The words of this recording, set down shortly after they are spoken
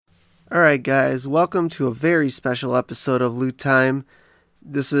Alright guys, welcome to a very special episode of Loot Time.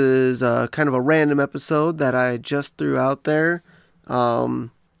 This is kind of a random episode that I just threw out there.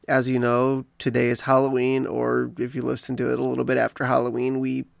 As you know, today is Halloween, or if you listen to it a little bit after Halloween,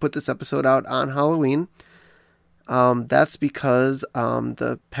 we put this episode out on Halloween. That's because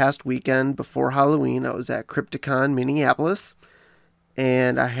the past weekend before Halloween, I was at Crypticon Minneapolis,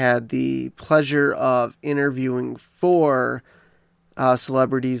 and I had the pleasure of interviewing 4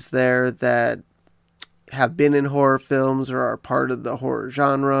 celebrities there that have been in horror films or are part of the horror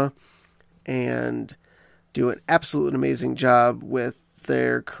genre and do an absolute amazing job with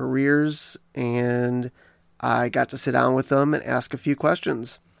their careers, and I got to sit down with them and ask a few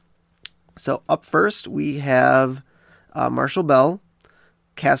questions. So up first we have Marshall Bell,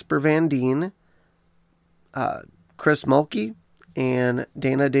 Casper Van Dien, Chris Mulkey, and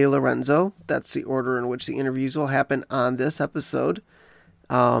Dana De Lorenzo. That's the order in which the interviews will happen on this episode.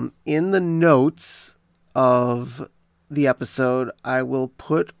 In the notes of the episode, I will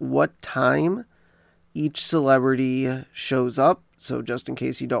put what time each celebrity shows up. So just in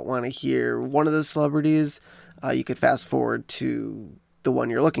case you don't want to hear one of the celebrities, you could fast forward to the one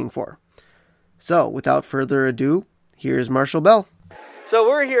you're looking for. So without further ado, here's Marshall Bell. So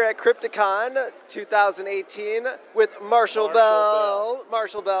we're here at Crypticon 2018 with Marshall Bell.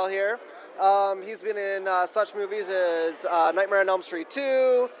 Marshall Bell here. He's been in such movies as Nightmare on Elm Street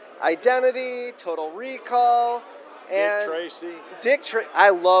 2, Identity, Total Recall, and Dick Tracy. I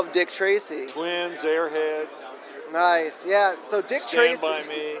love Dick Tracy. Twins, Airheads. Nice, yeah. So Dick Tracy. Stand By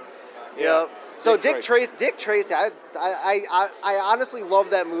Me. Yep. So Dick Tracy. I honestly love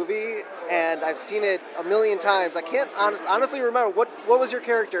that movie, and I've seen it a million times. I can't honestly remember what was your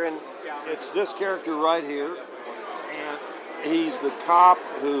character in. It's this character right here, and he's the cop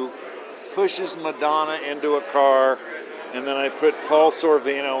who pushes Madonna into a car, and then I put Paul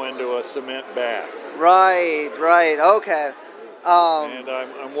Sorvino into a cement bath. Right, okay. And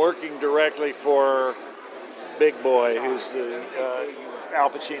I'm working directly for Big Boy, who's the Al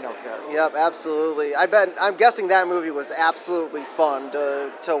Pacino character. Yep, absolutely. I'm guessing that movie was absolutely fun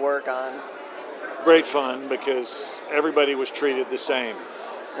to work on. Great fun because everybody was treated the same.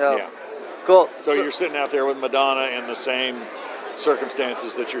 Yep. Yeah. Cool. So you're sitting out there with Madonna in the same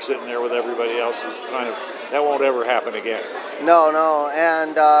circumstances that you're sitting there with everybody else. Is kind of, that won't ever happen again. No.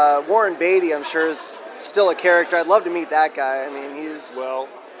 And Warren Beatty, I'm sure, is still a character. I'd love to meet that guy. I mean, he's... Well,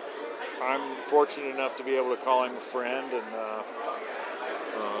 I'm fortunate enough to be able to call him a friend, and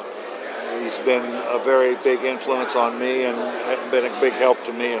he's been a very big influence on me and been a big help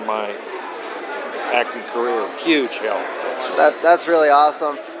to me in my acting career. Huge help. That's really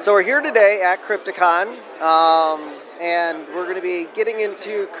awesome. So we're here today at Crypticon, and we're going to be getting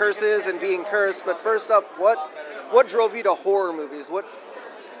into curses and being cursed. But first up, what drove you to horror movies? What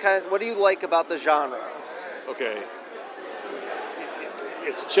do you like about the genre? Okay.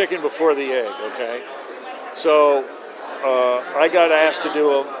 It's chicken before the egg, okay? So I got asked to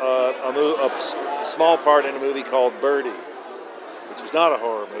do a small part in a movie called Birdie, which was not a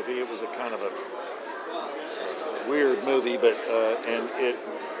horror movie. It was a kind of a weird movie, but and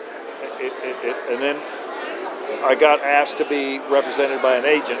then I got asked to be represented by an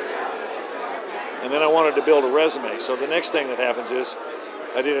agent, and then I wanted to build a resume. So the next thing that happens is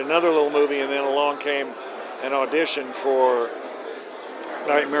I did another little movie, and then along came an audition for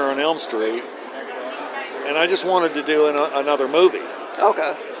Nightmare on Elm Street, and I just wanted to do another movie.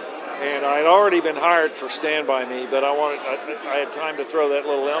 Okay. And I had already been hired for Stand By Me, but I had time to throw that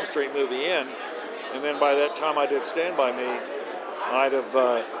little Elm Street movie in, and then by that time I did Stand By Me, I'd have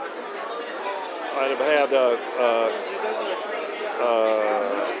had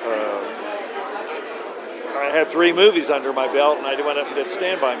I had 3 movies under my belt, and I went up and did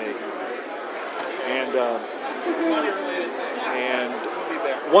Stand By Me, and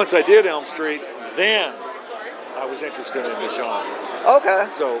once I did Elm Street, then I was interested in the genre. Okay.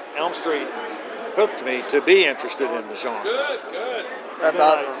 So Elm Street hooked me to be interested in the genre. Good. That's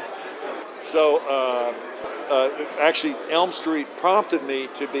awesome. Actually, Elm Street prompted me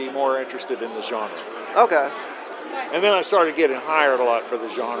to be more interested in the genre. Okay. And then I started getting hired a lot for the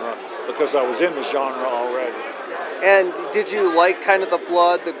genre because I was in the genre already. And did you like kind of the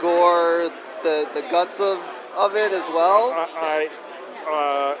blood, the gore, the guts of it as well?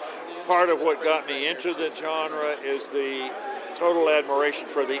 Part of what got me into the genre is the total admiration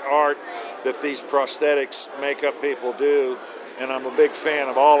for the art that these prosthetics makeup people do, and I'm a big fan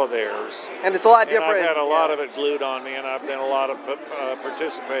of all of theirs. And it's a lot different. And I've had a lot of it glued on me, and I've been a lot of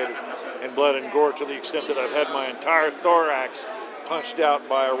participated in blood and gore to the extent that I've had my entire thorax punched out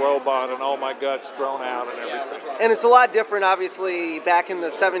by a robot and all my guts thrown out and everything. And it's a lot different, obviously, back in the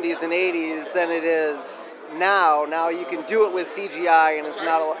 70s and 80s than it is now. Now you can do it with CGI, and it's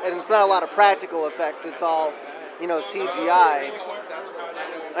not a lot of practical effects. It's all, CGI.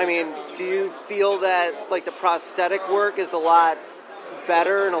 I mean, do you feel that like the prosthetic work is a lot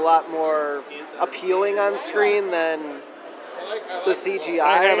better and a lot more appealing on screen than the CGI?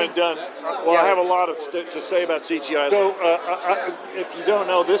 I haven't done. Well, I have a lot to say about CGI. So, if you don't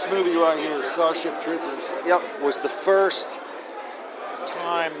know, this movie right here, Starship Troopers, was the first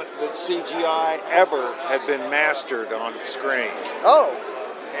time that CGI ever had been mastered on screen. Oh.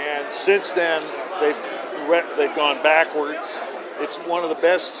 And since then, they've gone backwards. It's one of the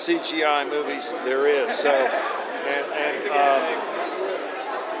best CGI movies there is. So,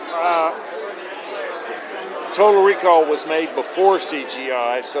 Total Recall was made before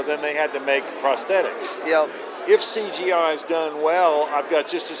CGI, so then they had to make prosthetics. Yep. If CGI is done well, I've got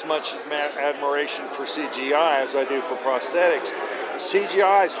just as much admiration for CGI as I do for prosthetics.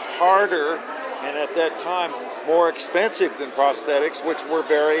 CGI is harder, and at that time, more expensive than prosthetics, which were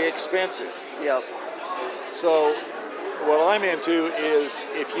very expensive. Yep. So what I'm into is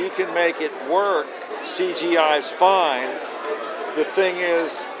if you can make it work, CGI is fine. The thing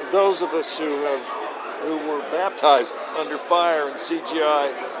is, those of us who were baptized under fire in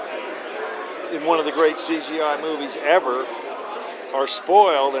CGI, in one of the great CGI movies ever, are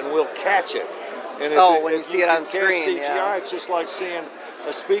spoiled and will catch it. And when you see it on screen, CGI, it's just like seeing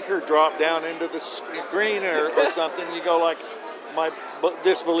a speaker drop down into the screen or something. You go like, my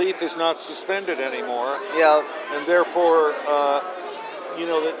disbelief is not suspended anymore. Yeah. And therefore, that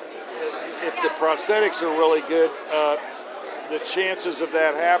if the prosthetics are really good, the chances of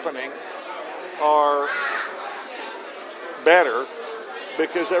that happening are better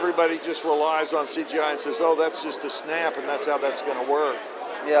because everybody just relies on CGI and says, oh, that's just a snap and that's how that's going to work.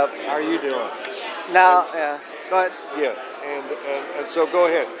 Yep. How are you doing? Now, yeah. Go ahead. Yeah, and so go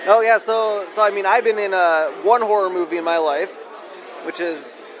ahead. Oh, yeah, so I mean, I've been in one horror movie in my life, which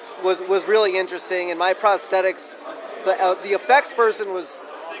was really interesting, and my prosthetics, the effects person was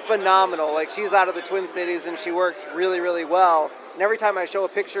phenomenal. Like, she's out of the Twin Cities, and she worked really, really well. And every time I show a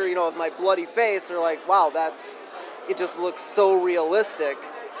picture, of my bloody face, they're like, wow, it just looks so realistic.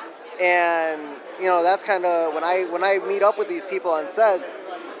 And, that's kind of, when I meet up with these people on set,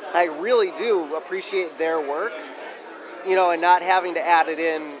 I really do appreciate their work, and not having to add it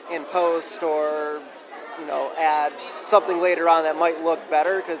in post or, add something later on that might look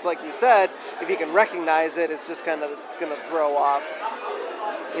better. Because like you said, if you can recognize it, it's just kind of going to throw off,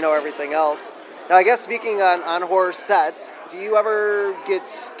 everything else. Now, I guess speaking on horror sets, do you ever get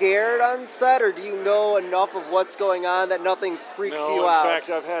scared on set, or do you know enough of what's going on that nothing freaks you out? In fact,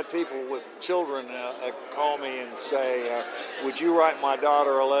 I've had people with children call me and say, would you write my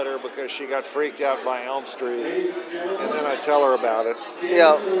daughter a letter because she got freaked out by Elm Street? And then I tell her about it.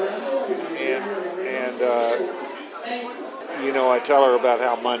 Yeah. And I tell her about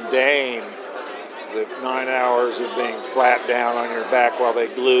how mundane the 9 hours of being flat down on your back while they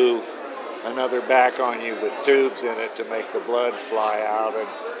glue another back on you with tubes in it to make the blood fly out, and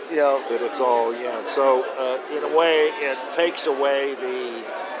that it's all, So in a way, it takes away the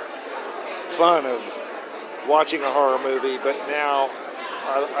fun of watching a horror movie, but now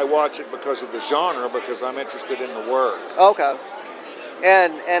I watch it because of the genre, because I'm interested in the work. Okay.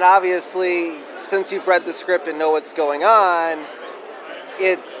 And obviously, since you've read the script and know what's going on,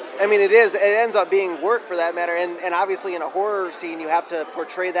 it ends up being work for that matter, and obviously in a horror scene, you have to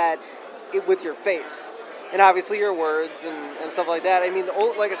portray that with your face, and obviously your words and stuff like that. I mean,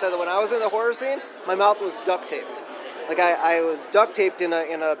 like I said, when I was in the horror scene, my mouth was duct taped. Like I was duct taped in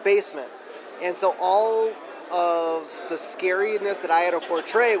a basement, and so all of the scariness that I had to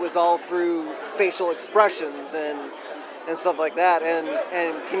portray was all through facial expressions and stuff like that. And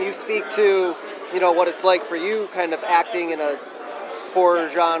can you speak to what it's like for you, kind of acting in a horror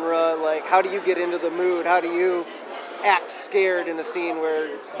genre? Like, how do you get into the mood? How do you act scared in a scene where...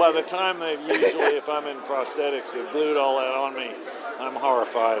 By the time they've usually, if I'm in prosthetics, they've glued all that on me, I'm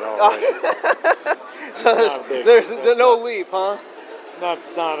horrified already. So there's no leap, huh?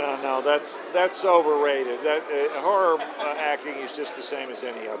 No. That's overrated. Horror acting is just the same as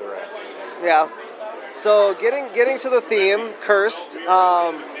any other acting. Yeah. So getting to the theme, Cursed.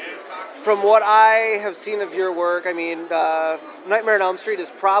 From what I have seen of your work, I mean, Nightmare on Elm Street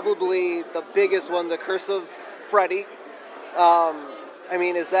is probably the biggest one, The Curse of Freddy. I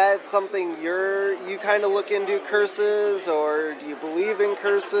mean, is that something you kind of look into, curses, or do you believe in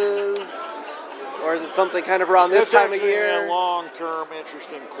curses? Or is it something kind of around this time of year? That's a long-term,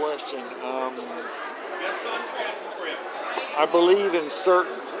 interesting question. I believe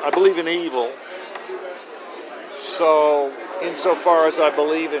in evil. So, insofar as I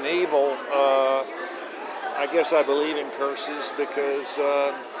believe in evil, I guess I believe in curses because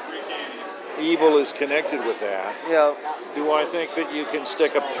evil is connected with that. Yeah. Do I think that you can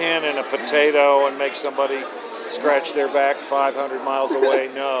stick a pin in a potato and make somebody scratch their back 500 miles away?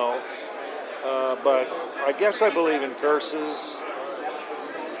 No. But I guess I believe in curses.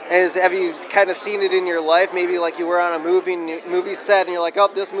 Have you kind of seen it in your life? Maybe like you were on a movie set and you're like, oh,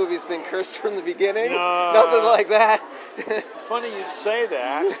 this movie's been cursed from the beginning? No. Nothing like that? Funny you'd say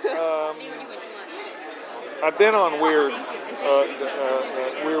that. I've been on weird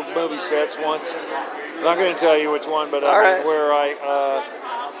movie sets once. I'm not going to tell you which one, but where I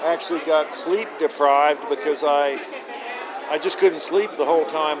actually got sleep deprived because I just couldn't sleep the whole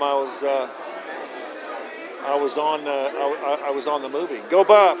time I was on the movie. Go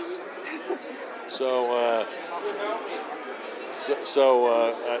Buffs! So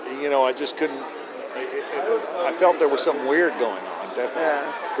I just couldn't. I felt there was something weird going on.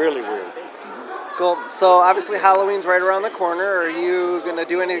 Definitely, really weird. Cool. So obviously Halloween's right around the corner. Are you gonna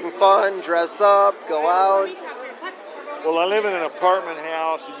do anything fun? Dress up? Go out? Well, I live in an apartment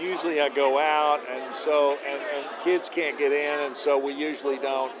house, and usually I go out, and so and kids can't get in, and so we usually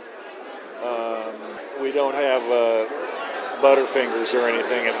don't. We don't have Butterfingers or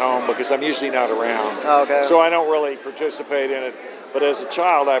anything at home because I'm usually not around. Oh, okay. So I don't really participate in it. But as a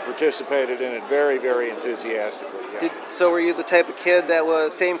child, I participated in it very, very enthusiastically. Yeah. So were you the type of kid that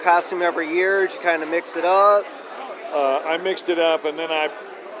was same costume every year? Did you kind of mix it up? I mixed it up, and then I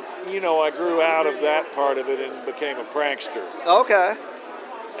grew out of that part of it and became a prankster. Okay.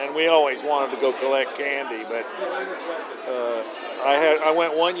 And we always wanted to go collect candy, but I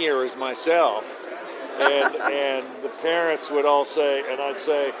went one year as myself, and the parents would all say, and I'd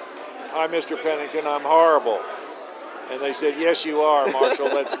say, "Hi, Mr. Pennington, I'm horrible." And they said, "Yes, you are, Marshall.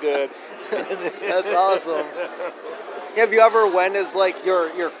 That's good." That's awesome. Have you ever went as like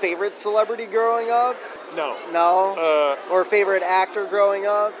your favorite celebrity growing up? No. No? Or favorite actor growing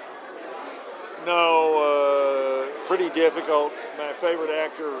up? No. Pretty difficult. My favorite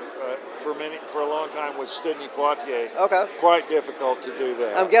actor for a long time was Sidney Poitier. Okay. Quite difficult to do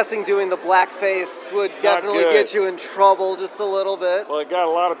that. I'm guessing doing the blackface would definitely get you in trouble just a little bit. Well, it got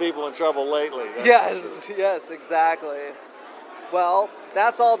a lot of people in trouble lately. Yes, exactly. Well,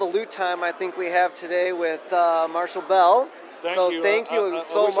 that's all the loot time I think we have today with Marshall Bell. Thank you. Thank you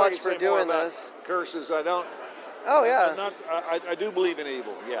so much for doing this. Curses, I don't. Oh yeah. I do believe in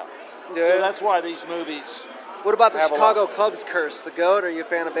evil. Yeah. Dude. So that's why these movies. What about the Chicago Cubs curse? The GOAT? Are you a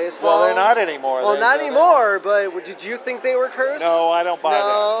fan of baseball? Well, they're not anymore. Well, not anymore. But did you think they were cursed? No, I don't buy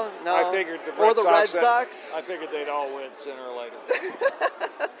that. No. I figured the Red Sox. I figured they'd all win sooner or later.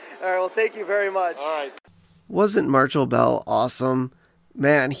 All right. Well, thank you very much. All right. Wasn't Marshall Bell awesome?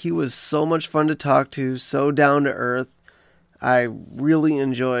 Man, he was so much fun to talk to, so down to earth. I really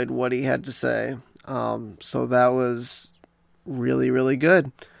enjoyed what he had to say. So that was really, really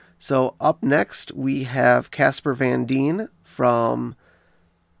good. So up next, we have Casper Van Dien from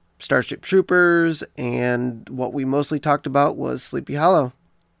Starship Troopers, and what we mostly talked about was Sleepy Hollow.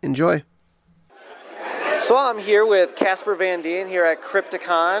 Enjoy. So I'm here with Casper Van Dien here at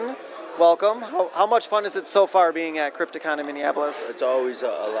Crypticon. Welcome. How much fun is it so far being at Crypticon in Minneapolis? It's always a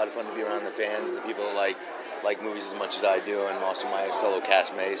lot of fun to be around the fans, the people that like movies as much as I do, and also my fellow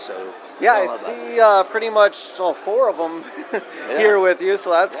castmates. So yeah, I see pretty much all four of them here with you,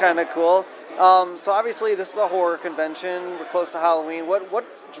 so that's kind of cool. So obviously this is a horror convention. We're close to Halloween.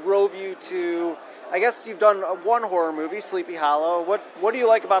 What drove you to? I guess you've done one horror movie, Sleepy Hollow. What do you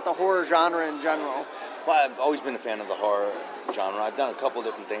like about the horror genre in general? Well, I've always been a fan of the horror genre. I've done a couple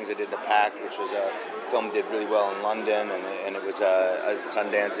different things. I did The Pact, which was a film that did really well in London, and it was at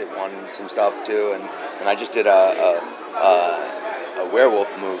Sundance. It won some stuff too, and I just did a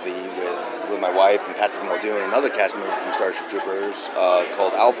werewolf movie with my wife and Patrick Muldoon, another cast member from Starship Troopers,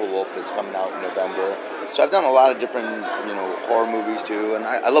 called Alpha Wolf, that's coming out in November. So I've done a lot of different horror movies too, and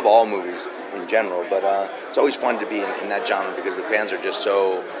I love all movies in general, but it's always fun to be in that genre because the fans are just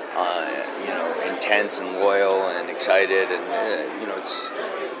so intense and loyal and excited, and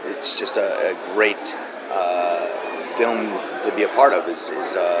it's just a great film to be a part of. Is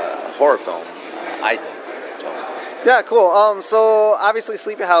a horror film, I think. So. Yeah, cool. So obviously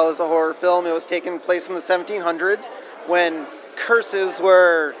Sleepy Hollow is a horror film. It was taking place in the 1700s when curses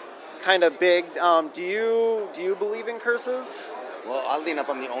were kind of big. Do you believe in curses? Well, oddly enough,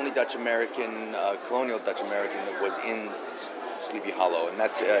 I'm the only colonial Dutch American that was in Sleepy Hollow, and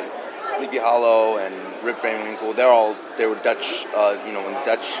that's Sleepy Hollow and Rip Van Winkle. They were Dutch. When the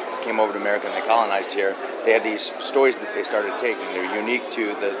Dutch came over to America and they colonized here, they had these stories that they started taking. They were unique to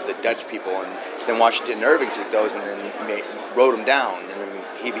the Dutch people, and then Washington Irving took those and then wrote them down, and then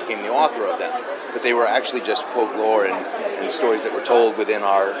he became the author of them. But they were actually just folklore and stories that were told within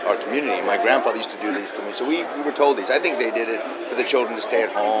our community. My grandfather used to do these to me, so we were told these. I think they did it for the children to stay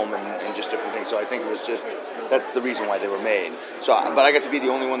at home and just different things. So I think it was just, that's the reason why they were made. So, but I got to be the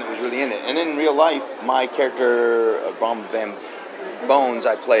only one that was really in it. And in real life, my character, Brom Van Bones,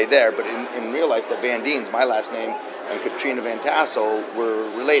 I play there. But in real life, the Van Deens, my last name, and Katrina Van Tassel were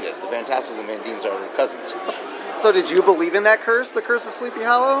related. The Van Tassels and Van Deens are cousins. So did you believe in that curse, the curse of Sleepy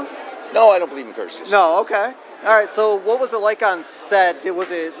Hollow? No, I don't believe in curses. No, okay. All right, so what was it like on set? Was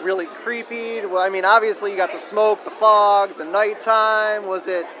it really creepy? Well, I mean, obviously you got the smoke, the fog, the nighttime. Was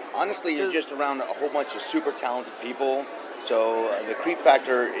it... Honestly, you're just around a whole bunch of super talented people. So the creep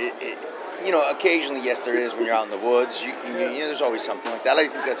factor, occasionally, yes, there is when you're out in the woods. There's always something like that. I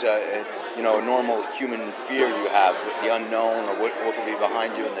think that's a normal human fear you have with the unknown or what could be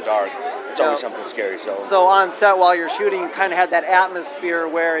behind you in the dark. It's always something scary. So on set while you're shooting, you kind of had that atmosphere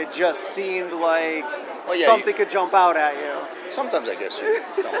where it just seemed like something could jump out at you. Sometimes I guess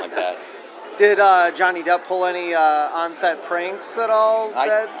something like that. Did Johnny Depp pull any on-set pranks at all?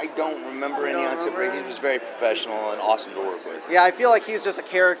 I don't remember any on-set pranks. He was very professional and awesome to work with. Yeah, I feel like he's just a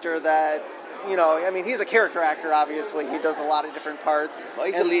character that, he's a character actor, obviously. He does a lot of different parts. Well,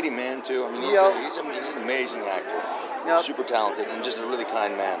 he's a leading man, too. I mean, he's an amazing actor. Yep. Super talented and just a really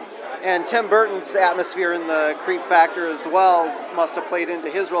kind man. And Tim Burton's atmosphere in the creep factor as well must have played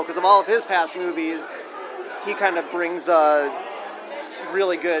into his role, because of all of his past movies, he kind of brings a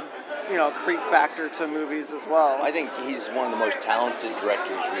really good creep factor to movies as well. I think he's one of the most talented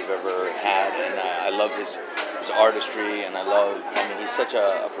directors we've ever had, and I love his artistry, and he's such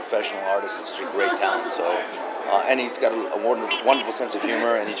a professional artist and such a great talent, and he's got a wonderful sense of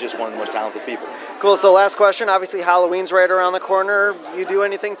humor, and he's just one of the most talented people. Cool, so last question, obviously Halloween's right around the corner. You do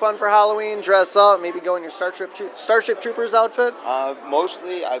anything fun for Halloween? Dress up, maybe go in your Starship Troopers outfit?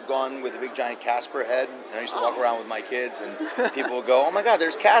 Mostly I've gone with a big giant Casper head, and I used to walk around with my kids, and people would go, "Oh my God,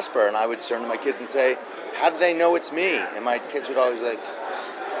 there's Casper," and I would turn to my kids and say, "How do they know it's me?" And my kids would always be like...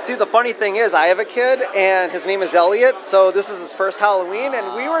 See, the funny thing is, I have a kid, and his name is Elliot, so this is his first Halloween,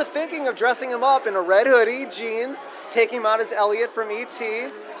 and we were thinking of dressing him up in a red hoodie, jeans, taking him out as Elliot from E.T.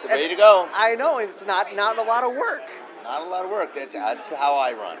 Ready to go. I know, it's not a lot of work. Not a lot of work. That's how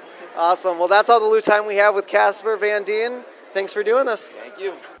I run. Awesome. Well, that's all the Lou time we have with Casper Van Dien. Thanks for doing this. Thank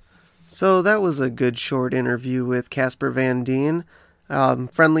you. So that was a good short interview with Casper Van Dien.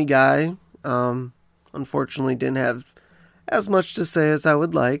 Friendly guy. Unfortunately didn't have as much to say as I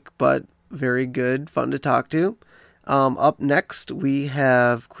would like, but very good, fun to talk to. Up next, we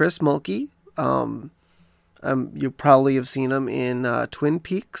have Chris Mulkey. You probably have seen him in Twin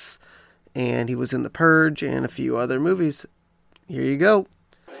Peaks, and he was in The Purge and a few other movies. Here you go.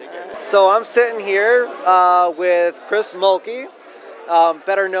 So I'm sitting here with Chris Mulkey,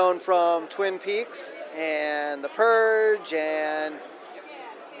 better known from Twin Peaks and The Purge and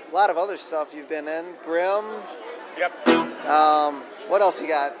a lot of other stuff you've been in. Grimm. Yep. What else you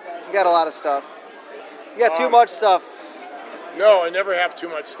got? You got a lot of stuff. You got too much stuff. No, I never have too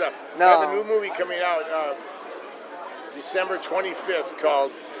much stuff. No. I have a new movie coming out December 25th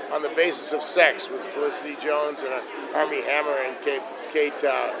called On the Basis of Sex with Felicity Jones and Armie Hammer and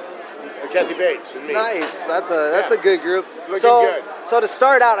Kathy Bates and me. Nice. That's a good group. Looking good. So to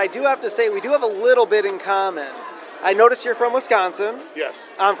start out, I do have to say we do have a little bit in common. I noticed you're from Wisconsin. Yes.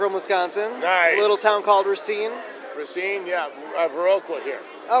 I'm from Wisconsin. Nice. A little town called Racine. Racine, yeah. Viroqua here.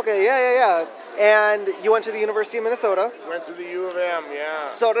 Okay, yeah. And you went to the University of Minnesota. Went to the U of M, yeah.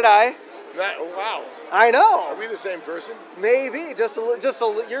 So did I. Wow. I know. Are we the same person? Maybe.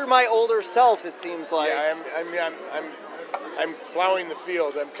 You're my older self, it seems like. Yeah, I'm plowing the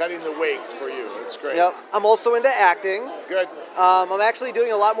field. I'm cutting the wake for you. It's great. Yep. I'm also into acting. Good. I'm actually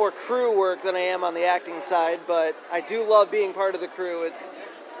doing a lot more crew work than I am on the acting side, but I do love being part of the crew.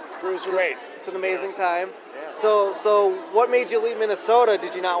 Crew's great. It's an amazing time. Yeah. So what made you leave Minnesota?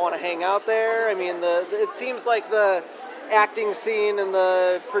 Did you not want to hang out there? I mean, it seems like the acting scene and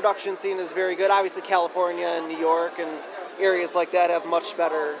the production scene is very good. Obviously, California and New York and areas like that have much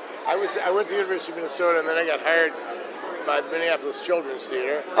better. I went to the University of Minnesota, and then I got hired by the Minneapolis Children's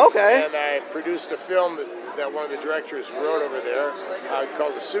Theater. Okay. And I produced a film that one of the directors wrote over there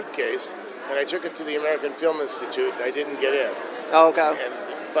called The Suitcase, and I took it to the American Film Institute, and I didn't get in. Oh, okay.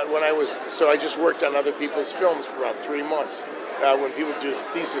 But I just worked on other people's films for about 3 months. When people do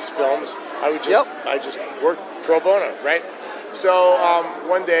thesis films, I just work pro bono, right? So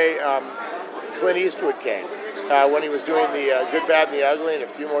one day, Clint Eastwood came when he was doing the Good, Bad, and the Ugly, and A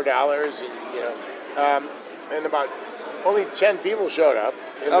Few More Dollars, and about only 10 people showed up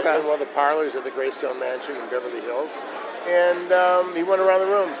in one of the parlors at the Greystone Mansion in Beverly Hills. And he went around the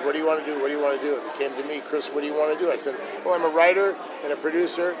rooms. What do you want to do? What do you want to do? And he came to me, Chris, what do you want to do? I said, well, I'm a writer and a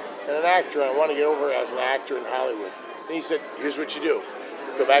producer and an actor. And I want to get over as an actor in Hollywood. And he said, here's what you do.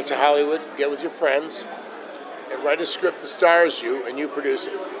 Go back to Hollywood, get with your friends, and write a script that stars you, and you produce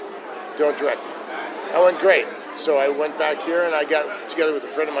it. Don't direct it. I went, great. So I went back here, and I got together with a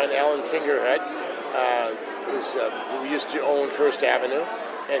friend of mine, Alan Fingerhut, who used to own First Avenue.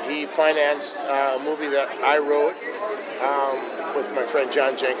 And he financed a movie that I wrote with my friend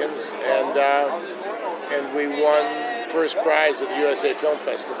John Jenkins, and we won first prize at the USA Film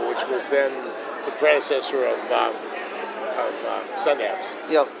Festival, which was then the predecessor of Sundance.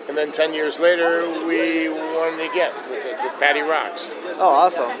 Yep. And then 10 years later, we won again with Patty Rocks. Oh,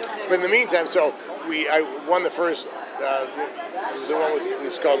 awesome. But in the meantime, I won the first, the one it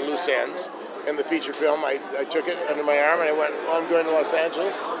was called Loose Ends. And the feature film, I took it under my arm and I went, well, I'm going to Los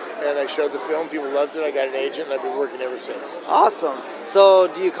Angeles. And I showed the film. People loved it. I got an agent and I've been working ever since. Awesome. So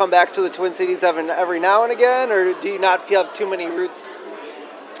do you come back to the Twin Cities every now and again, or do you not have too many roots?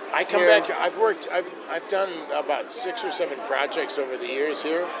 I come back. I've done about 6 or 7 projects over the years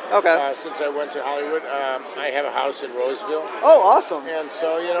here. Okay. Since I went to Hollywood, I have a house in Roseville. Oh, awesome. And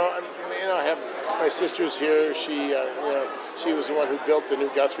so I have my sister's here. She was the one who built the new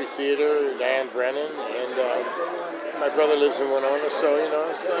Guthrie Theater, Diane Brennan, and my brother lives in Winona. So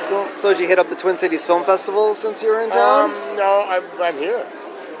Cool. So did you hit up the Twin Cities Film Festival since you were in town? No, I'm here.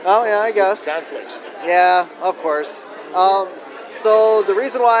 Oh yeah, I guess. Conflicts. Yeah, of course. So the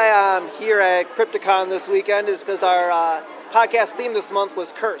reason why I'm here at Crypticon this weekend is because our podcast theme this month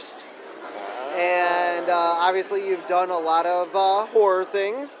was cursed. And obviously you've done a lot of horror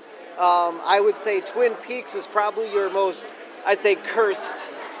things. I would say Twin Peaks is probably your most, cursed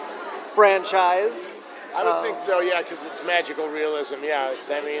franchise. I don't think so, yeah, because it's magical realism, yeah. It's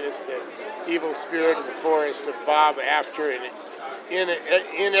the evil spirit of the forest of Bob after and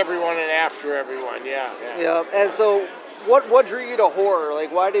in everyone and after everyone, yeah. Yeah, and so what drew you to horror?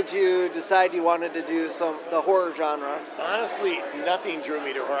 Like, why did you decide you wanted to do the horror genre? Honestly, nothing drew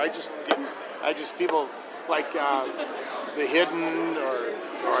me to horror. People like The Hidden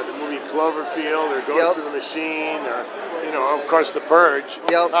or the movie Cloverfield or Ghost of the Machine or, of course, The Purge.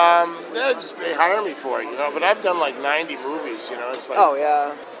 Yep. They hire me for it, But I've done like 90 movies, It's like, oh,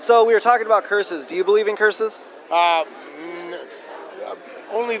 yeah. So we were talking about curses. Do you believe in curses?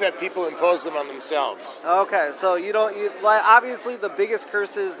 Only that people impose them on themselves. Okay, so obviously the biggest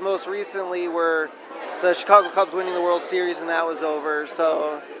curses most recently were the Chicago Cubs winning the World Series and that was over.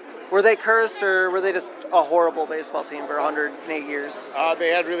 So were they cursed or were they just a horrible baseball team for 108 years?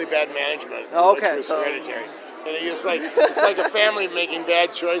 They had really bad management, which was hereditary. And it's like a family making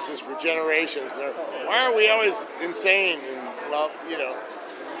bad choices for generations. Why are we always insane? And,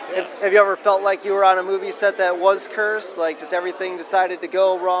 Have you ever felt like you were on a movie set that was cursed? Like just everything decided to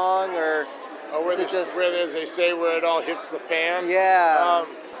go wrong, or as they say, where it all hits the fan? Yeah.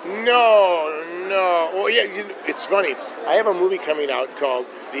 No. Well, yeah, it's funny. I have a movie coming out called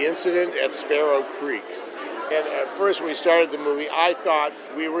The Incident at Sparrow Creek. And at first when we started the movie, I thought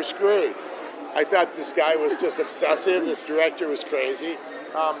we were screwed. I thought this guy was just obsessive. This director was crazy.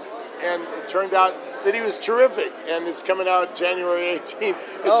 And it turned out that he was terrific. And it's coming out January 18th.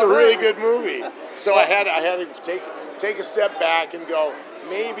 It's a really good movie. So I had to take a step back and go,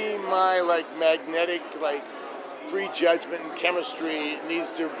 maybe my magnetic prejudgment and chemistry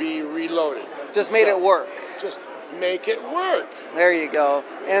needs to be reloaded. Just made it work. Just make it work. There you go.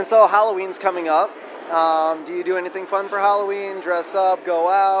 And so Halloween's coming up. Do you do anything fun for Halloween? Dress up, go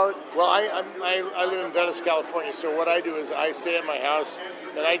out? Well, I live in Venice, California. So what I do is I stay at my house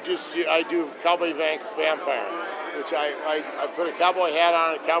and I do Cowboy Vampire, which I put a cowboy hat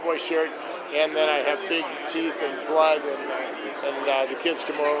on, a cowboy shirt, and then I have big teeth and blood, and the kids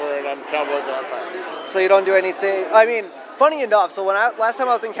come over and I'm Cowboy Vampire. So you don't do anything? I mean, funny enough, so last time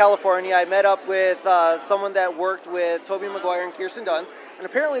I was in California, I met up with someone that worked with Tobey Maguire and Kirsten Dunst, and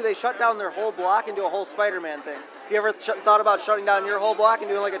apparently they shut down their whole block and do a whole Spider-Man thing. Have you ever thought about shutting down your whole block and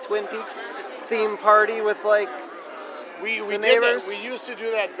doing like a Twin Peaks theme party with we the did neighbors? that. We used to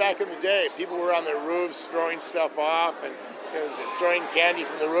do that back in the day. People were on their roofs throwing stuff off and throwing candy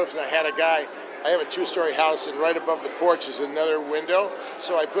from the roofs, and I had a guy. I have a 2-story house, and right above the porch is another window,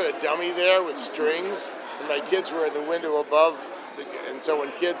 so I put a dummy there with strings, and my kids were in the window above, and so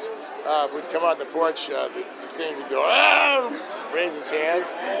when kids would come out on the porch, the thing would go, raise his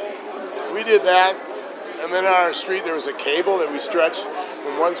hands. We did that. And then on our street there was a cable that we stretched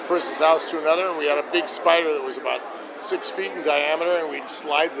from one person's house to another, and we had a big spider that was about 6 feet in diameter, and we'd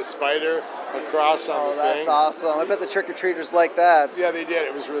slide the spider across on the thing. Oh, that's awesome. I bet the trick-or-treaters like that. Yeah, they did.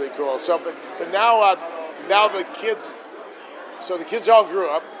 It was really cool. So, but now the kids, so the kids all grew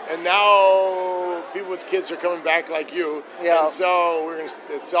up, and now people with kids are coming back like you. Yeah. And so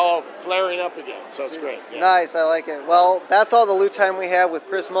it's all flaring up again. So it's great. Yeah. Nice, I like it. Well, that's all the loot time we have with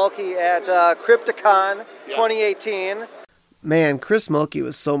Chris Mulkey at Crypticon 2018. Man, Chris Mulkey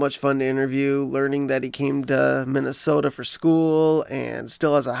was so much fun to interview, learning that he came to Minnesota for school and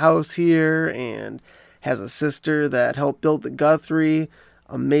still has a house here and has a sister that helped build the Guthrie.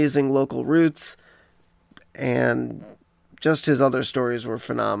 Amazing local roots. And just his other stories were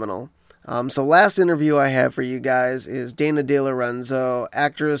phenomenal. So last interview I have for you guys is Dana De Lorenzo,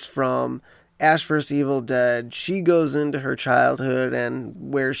 actress from Ash vs. Evil Dead. She goes into her childhood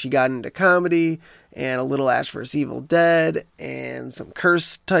and where she got into comedy and a little Ash vs. Evil Dead and some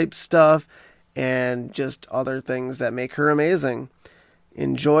curse type stuff and just other things that make her amazing.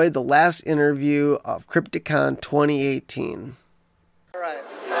 Enjoy the last interview of Crypticon 2018. All right.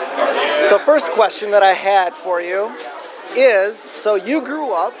 So first question that I had for you is, so you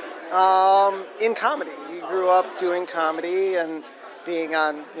grew up in comedy. You grew up doing comedy and being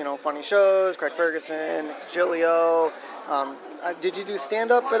on, funny shows, Craig Ferguson, Nick Gilio. Did you do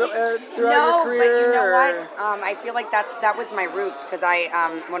stand-up throughout your career? No, but you know what? I feel like that was my roots, because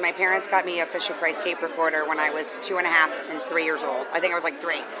when my parents got me a Fisher-Price tape recorder when I was 2.5 and 3 years old, I think I was like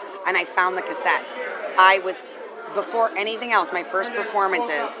 3, and I found the cassettes. Before anything else, my first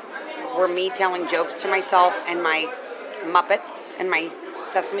performances were me telling jokes to myself and my Muppets and my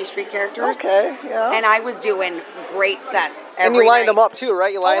Sesame Street characters. Okay, yeah. And I was doing great sets every And you lined night. them up too,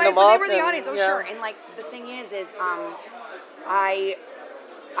 right? You lined them up. They were the audience. Sure. And the thing is I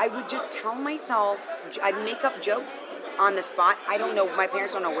would just tell myself, I'd make up jokes on the spot. I don't know, my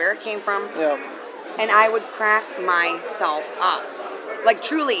parents don't know where it came from. Yeah. And I would crack myself up. Like,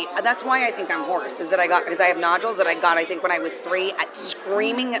 truly, that's why I think I'm hoarse, is that because I have nodules that I got, I think, when I was 3, at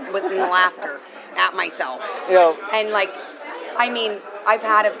screaming within the laughter at myself. Yeah. And I've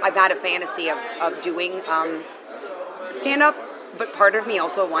had a fantasy of doing stand-up, but part of me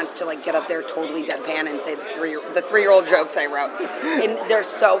also wants to get up there totally deadpan and say the 3-year-old jokes I wrote. And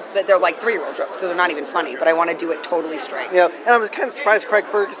they're like 3-year-old jokes, so they're not even funny, but I want to do it totally straight. Yeah, and I was kind of surprised Craig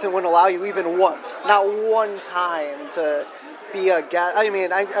Ferguson wouldn't allow you even once, not one time, to be a guest. I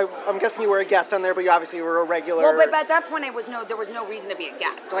mean, I'm guessing you were a guest on there, but you obviously were a regular. Well, but at that point, there was no reason to be a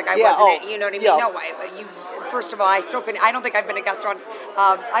guest. I Yeah, wasn't. You know what I mean? yeah. No, first of all, I still couldn't. I don't think I've been a guest on.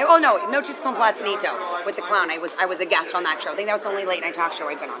 Noches con Platanito with the clown. I was a guest on that show. I think that was the only late night talk show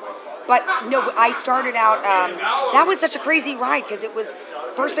I'd been on. But no, I started out. That was such a crazy ride, because it was.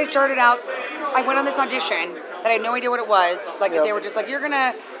 First, I started out. I went on this audition that I had no idea what it was. They were just like, you're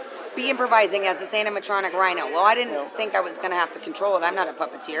gonna be improvising as this animatronic rhino. Well, I didn't think I was going to have to control it. I'm not a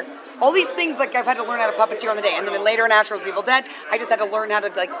puppeteer. All these things, I've had to learn how to puppeteer on the day. And then later in Ash vs. Evil Dead, I just had to learn how to,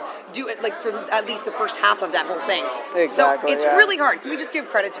 do it, for at least the first half of that whole thing. Exactly, So it's really hard. Can we just give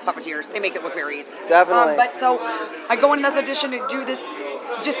credit to puppeteers? They make it look very easy. Definitely. But so I go into this audition to do this,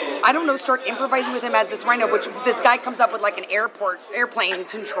 start improvising with him as this rhino, which this guy comes up with an airplane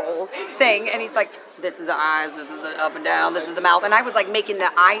control thing, and he's like, this is the eyes, this is the up and down, this is the mouth, and I was making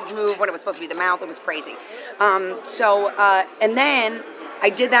the eyes move when it was supposed to be the mouth. It was crazy. And then I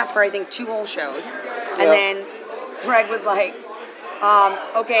did that for I think 2 whole shows, and then Greg was like,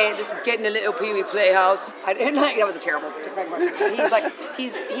 okay, this is getting a little Pee-wee Playhouse. That was a terrible impression.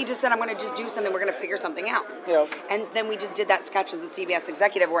 He just said, I'm going to just do something. We're going to figure something out. Yep. And then we just did that sketch as a CBS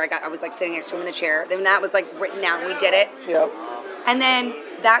executive where I was sitting next to him in the chair. Then that was written down. We did it. Yep. And then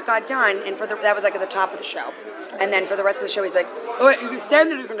that got done, and that was at the top of the show. And then for the rest of the show, he's like, all right, you're going to stand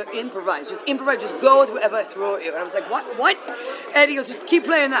there, you're going to improvise. Just improvise, just go with whatever I throw at you. And I was like, what? And he goes, just keep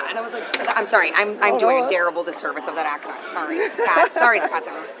playing that. And I was like, I'm sorry, I'm doing a terrible disservice of that accent. Sorry, Scott. Sorry, Scott.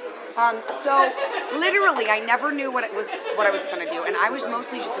 So literally, I never knew what I was going to do, and I was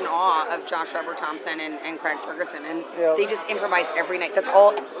mostly just in awe of Josh Robert Thompson and Craig Ferguson, and they just improvise every night. That's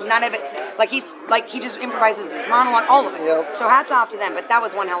all. None of it. He just improvises his monologue, all of it. Yep. So hats off to them. But that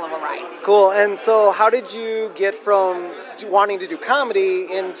was one hell of a ride. Cool. And so, how did you get from wanting to do comedy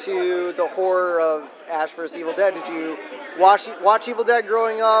into the horror of Ash vs. Evil Dead? Did you watch Evil Dead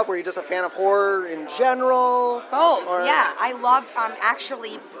growing up? Were you just a fan of horror in general? Both, yeah. I loved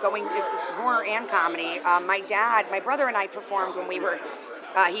actually going horror and comedy. My brother and I performed when we were.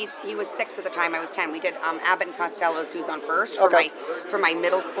 He was 6 at the time. I was 10. We did Abbott and Costello's Who's on First for my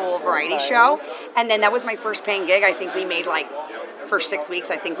middle school variety show, and then that was my first paying gig. I think we made for 6 weeks,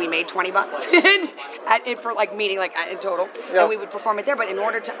 I think we made $20 at it for like meeting like in total, Yep. and we would perform it there. But in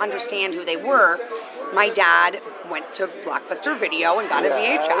order to understand who they were, my dad went to Blockbuster Video and got a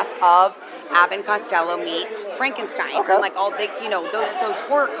VHS of Abbott and Costello meets Frankenstein, Okay. and like all the those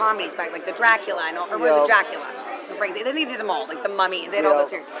horror comedies back, like the Dracula, or was Yep. it Dracula? Then they did them all, like the Mummy. They had all Yep. those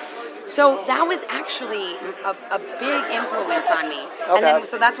series. So that was actually a big influence on me. Okay. And then,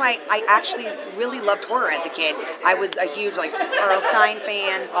 so that's why I actually really loved horror as a kid. I was a huge, like, R.L. Stein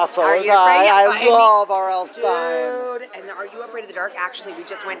fan. Also, Are was You Afraid? Yeah, I love R.L. Stein. Dude, and Are You Afraid of the Dark? Actually, we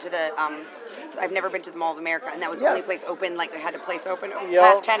just went to the, I've never been to the Mall of America, and that was the only Yes. place open, like, they had a place open Yep.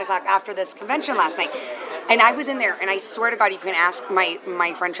 past 10 o'clock after this convention last night. And I was in there, and I swear to God, you can ask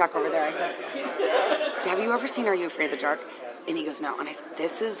my friend Chuck over there. I said, have you ever seen Are You Afraid of the Dark? And he goes, no. And I said,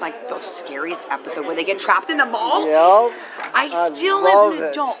 this is like the scariest episode where they get trapped in the mall. Yep. I still, love as an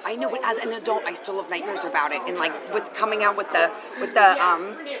it. adult, I know, but as an adult, I still have nightmares about it. And like with coming out with the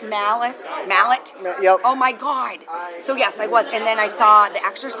mallet. Yep. Oh my God. So yes, I was. And then I saw The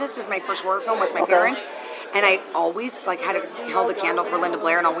Exorcist as my first horror film with my parents. And I always like held a candle for Linda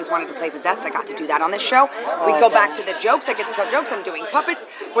Blair and always wanted to play possessed. I got to do that on this show. We go back to the jokes. I get to tell jokes. I'm doing puppets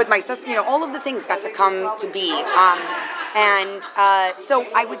with my sister. You know, all of the things got to come to be. So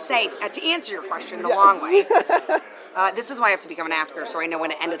I would say, to answer your question the long way, this is why I have to become an actor, so I know when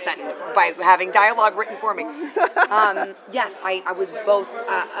to end a sentence by having dialogue written for me. Yes, I was both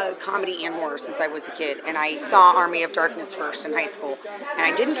a comedy and horror since I was a kid, and I saw Army of Darkness first in high school, and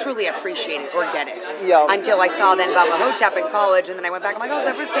I didn't truly appreciate it or get it until I saw then Bubba Hotep in college, and then I went back. I'm like, oh, is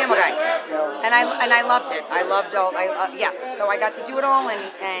that Bruce Campbell guy? And I loved it. I loved all. Yes, so I got to do it all, and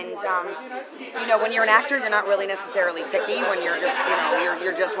you know, when you're an actor, you're not really necessarily picky. When you're just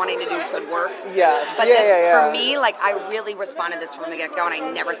you're just wanting to do good work. Yes. But Yeah, this yeah. for me, like I really responded this from the get-go, and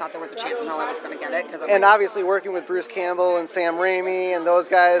I never thought there was a chance in hell I was going to get it. And obviously working with Bruce Campbell and Sam Raimi and those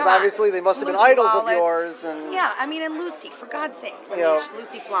guys, Come on. obviously they must have been Lucy idols of Lawless. yours. And Yeah, I mean, and Lucy, for God's sakes. I Yeah. mean,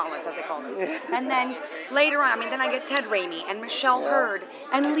 Lucy Flawless, as they called her. And then later on, I mean, then I get Ted Raimi and Michelle Hurd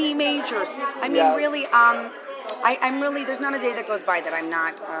and Lee Majors. I mean, Yes. really, I'm really, there's not a day that goes by that I'm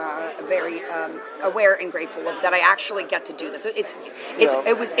not very aware and grateful of that I actually get to do this. It's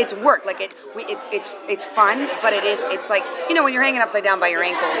work. Like it's fun, but it's like, you know, when you're hanging upside down by your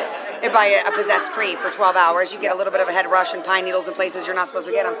ankles by a possessed tree for 12 hours, you get a little bit of a head rush and pine needles in places you're not supposed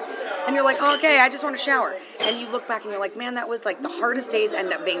to get them. And you're like, oh, okay, I just want to shower. And you look back and you're like, man, that was like the hardest days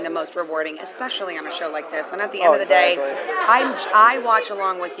end up being the most rewarding, especially on a show like this. And at the end of the day, I watch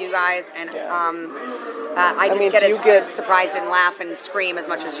along with you guys, and I just get as surprised and laugh and scream as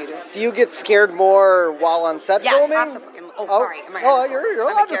much as you do. do you get scared more while on set Yes, filming? absolutely. Oh, sorry. You're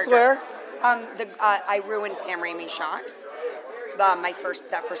allowed to swear. I ruined Sam Raimi's shot. That first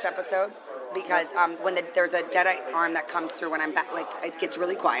episode. Because when there's a dead arm that comes through when I'm back, like it gets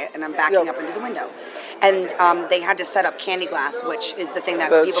really quiet and I'm backing up into the window, and they had to set up candy glass, which is the thing that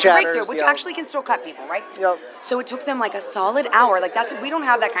people can break through, which actually can still cut people, right? Yep. So it took them like a solid hour. Like we don't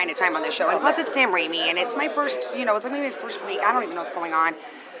have that kind of time on this show, and plus it's Sam Raimi, and it's my first, it's like maybe my first week. I don't even know what's going on.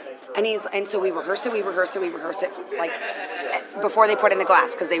 And so we rehearse it like before they put in the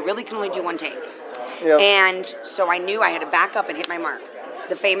glass because they really can only do one take. Yep. And so I knew I had to back up and hit my mark.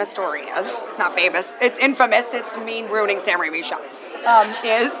 The famous story is, not famous, it's infamous, it's me ruining Sam Raimi's shot,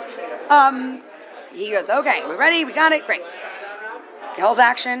 he goes, okay, we ready, we got it, great. Hell's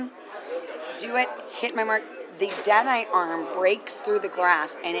action, do it, hit my mark. The deadite arm breaks through the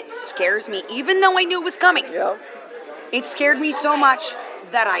glass and it scares me, even though I knew it was coming. Yep. It scared me so much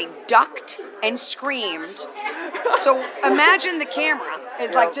that I ducked and screamed. So imagine the camera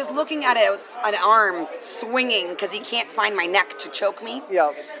is like just looking at an arm swinging because he can't find my neck to choke me.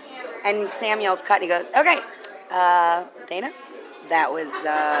 Yep. And Sam yells cut and he goes, okay, Dana, that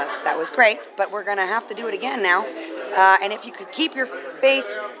was great, but we're gonna have to do it again now. And if you could keep your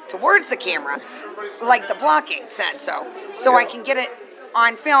face towards the camera, like the blocking said so I can get it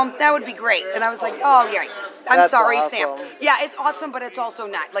on film, that would be great. And I was like, oh yeah. That's sorry, awesome. Sam. Yeah, it's awesome, but it's also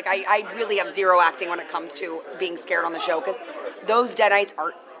not. Like, I really have zero acting when it comes to being scared on the show, because those deadites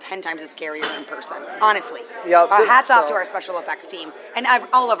are 10 times as scarier in person, honestly. Yeah, hats off to our special effects team and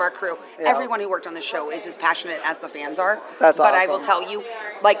all of our crew. Yeah. Everyone who worked on the show is as passionate as the fans are. That's But awesome. I will tell you,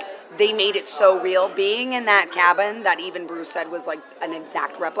 like, they made it so real. Being in that cabin that even Bruce said was like an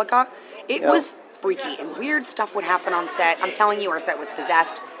exact replica, it was freaky, and weird stuff would happen on set. I'm telling you, our set was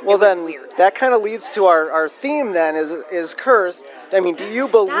possessed. Well, it was then weird. that kind of leads to our theme. Then is cursed. I mean, do you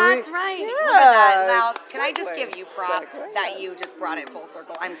believe? That's right. Yeah. Look at that. Now, can I just Segue. give you props Segue. that you just brought it full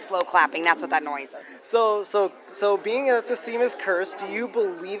circle? I'm slow clapping. That's what that noise is. So being that this theme is cursed, do you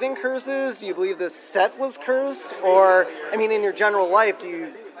believe in curses? Do you believe this set was cursed? Or, I mean, in your general life, do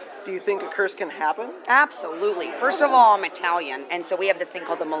you think a curse can happen? Absolutely. First of all, I'm Italian, and so we have this thing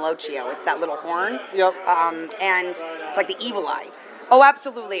called the Malocchio. It's that little horn. Yep. And it's like the evil eye. Oh,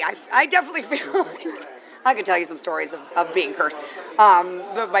 absolutely. I definitely feel like I could tell you some stories of being cursed.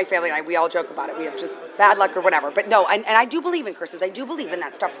 But my family and I, we all joke about it. We have just bad luck or whatever. But no, and I do believe in curses. I do believe in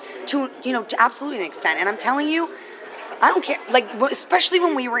that stuff to absolutely an extent. And I'm telling you, I don't care. Like, especially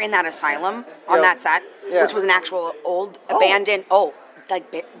when we were in that asylum on that set, which was an actual old abandoned.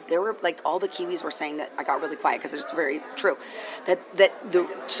 Like there were like all the Kiwis were saying that I got really quiet because it's very true.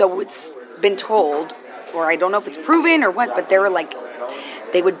 So it's been told, or I don't know if it's proven or what, but they were like.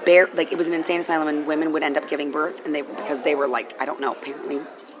 They would it was an insane asylum, and women would end up giving birth, and because they were like, I don't know, apparently,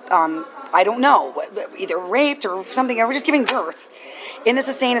 I don't know, either raped or something, or were just giving birth in this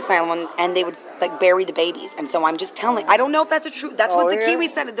insane asylum, and they would like bury the babies. And so I'm just telling, I don't know if that's a true. That's what the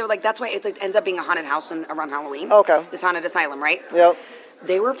Kiwis said. They're like, that's why it ends up being a haunted house around Halloween. Okay. This haunted asylum, right? Yep.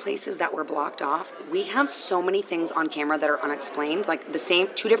 They were places that were blocked off. We have so many things on camera that are unexplained. Like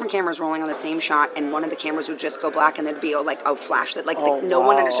two different cameras rolling on the same shot, and one of the cameras would just go black, and there'd be a flash that no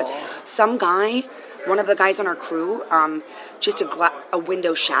one understood. Some guy, one of the guys on our crew, just a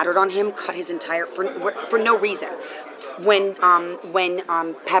window shattered on him, cut his entire for no reason. When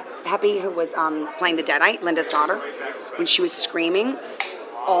Peppy, who was playing the Deadite, Linda's daughter, when she was screaming.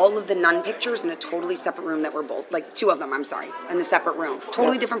 All of the nun pictures in a totally separate room that were both, like two of them, I'm sorry, in a separate room.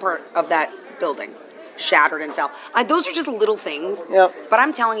 Totally different part of that building. Shattered and fell. Those are just little things. Yep. But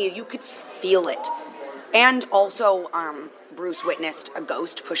I'm telling you, you could feel it. And also, Bruce witnessed a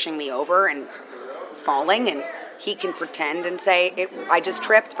ghost pushing me over and falling, and he can pretend and say, I just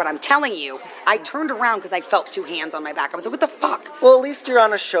tripped, but I'm telling you, I turned around because I felt two hands on my back. I was like, what the fuck? Well, at least you're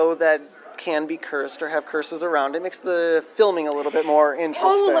on a show that can be cursed or have curses around. It makes the filming a little bit more interesting.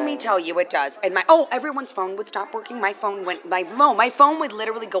 Oh, let me tell you, it does. And everyone's phone would stop working. My phone would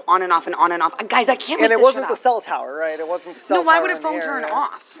literally go on and off and on and off. Guys, I can't. And it wasn't the cell tower, right? It wasn't the cell tower. No, why would a phone turn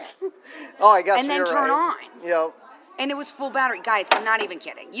off? Oh, I guess. And then turn on. Yep. And it was full battery. Guys, I'm not even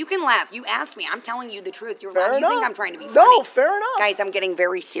kidding. You can laugh. You asked me. I'm telling you the truth. You're laughing. You think I'm trying to be funny. No, fair enough. Guys, I'm getting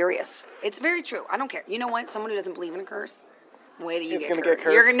very serious. It's very true. I don't care. You know what? Someone who doesn't believe in a curse. Wait till you it's get gonna cursed.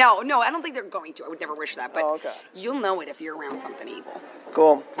 get cursed. No, I don't think they're going to. I would never wish that, but okay. You'll know it if you're around something evil.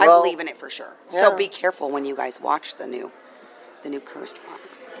 Cool. I believe in it for sure. Yeah. So be careful when you guys watch the new Cursed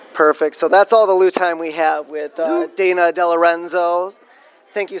box. Perfect. So that's all the Lou time we have with Dana DeLorenzo.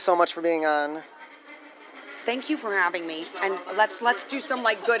 Thank you so much for being on. Thank you for having me, and let's do some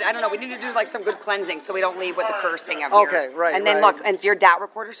good. I don't know. We need to do some good cleansing so we don't leave with the cursing of Okay, right. And then right. look, and if your DAT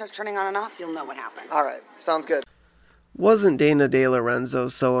recorder starts turning on and off, you'll know what happened. All right, sounds good. Wasn't Dana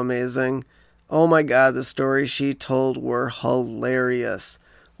DeLorenzo so amazing? Oh my god, the stories she told were hilarious.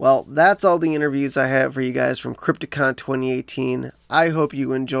 Well, that's all the interviews I have for you guys from Crypticon 2018. I hope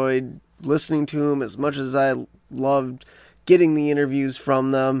you enjoyed listening to them as much as I loved getting the interviews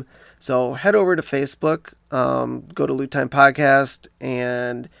from them. So head over to Facebook, go to Loot Time Podcast,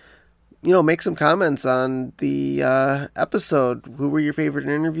 and make some comments on the episode. Who were your favorite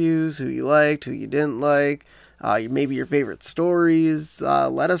interviews? Who you liked? Who you didn't like? Maybe your favorite stories.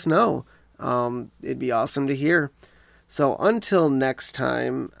 Let us know. It'd be awesome to hear. So until next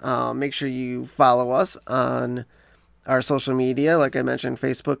time, make sure you follow us on our social media. Like I mentioned,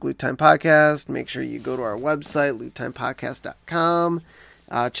 Facebook, Loot Time Podcast. Make sure you go to our website, loottimepodcast.com.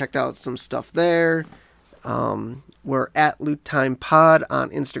 Checked out some stuff there. We're at Loot Time Pod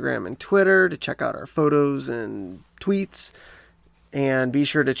on Instagram and Twitter to check out our photos and tweets. And be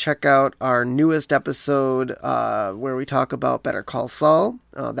sure to check out our newest episode where we talk about Better Call Saul.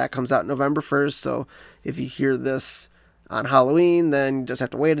 That comes out November 1st. So if you hear this on Halloween, then you just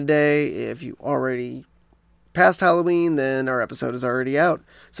have to wait a day. If you already passed Halloween, then our episode is already out.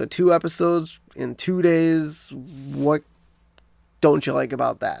 So 2 episodes in 2 days. What don't you like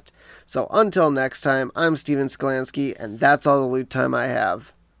about that? So until next time, I'm Steven Skolansky, and that's all the Loot Time I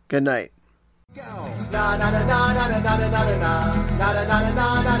have. Good night. Go.